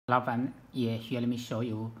Love one, yeah, here let me show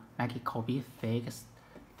you Nike Kobe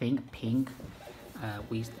think pink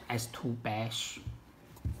with S2 bash.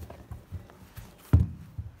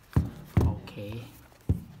 Okay,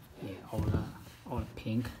 yeah, all the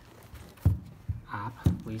pink up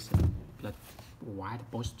with the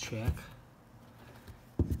white box check,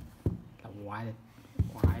 the white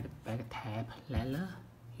back tab leather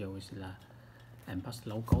here with the embossed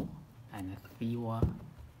logo and a silver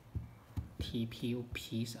TPU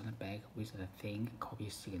piece on the back with the thing Kobe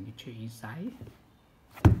signature inside.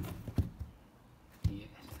 Yes,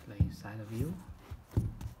 the inside view,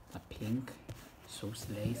 the pink shoes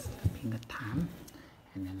lace, the pink tam,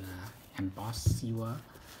 and then the embossed silver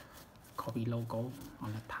Kobe logo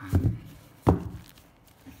on the tam.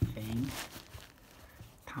 Thing,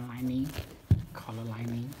 tam lining, color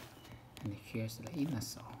lining, and here's the inner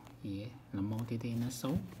sole. Yeah, the molded inner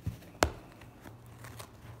sole.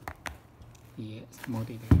 Yes,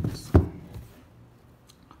 molded inner sole.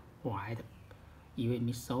 White even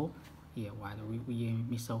midsole. Yeah, white even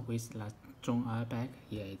midsole with the Zhong airbag.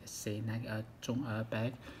 Yeah, it's the same like a Zhong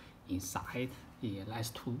airbag inside. Yeah, that's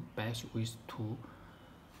two bags with two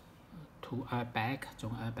airbag.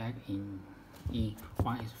 Zhong airbag in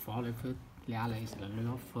one is forward foot, the other is the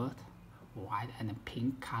rear foot. White and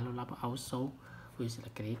pink color also with the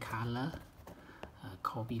gray color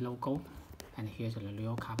Kobe logo, and here's the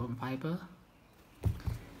real carbon fiber.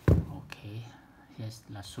 Okay, here's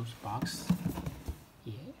the shoes box.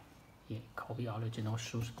 Yeah, Kobe original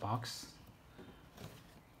shoes box.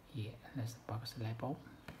 Yeah, that's the box label.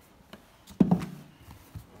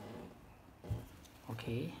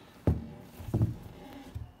 Okay,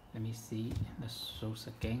 let me see the shoes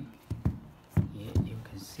again. Yeah, you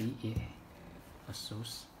can see it. The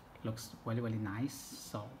shoes looks very nice.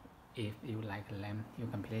 So if you like them, you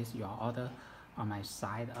can place your order on my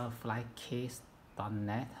site of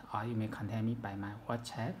flycase.net, or you may contact me by my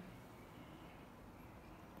WhatsApp.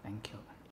 Thank you.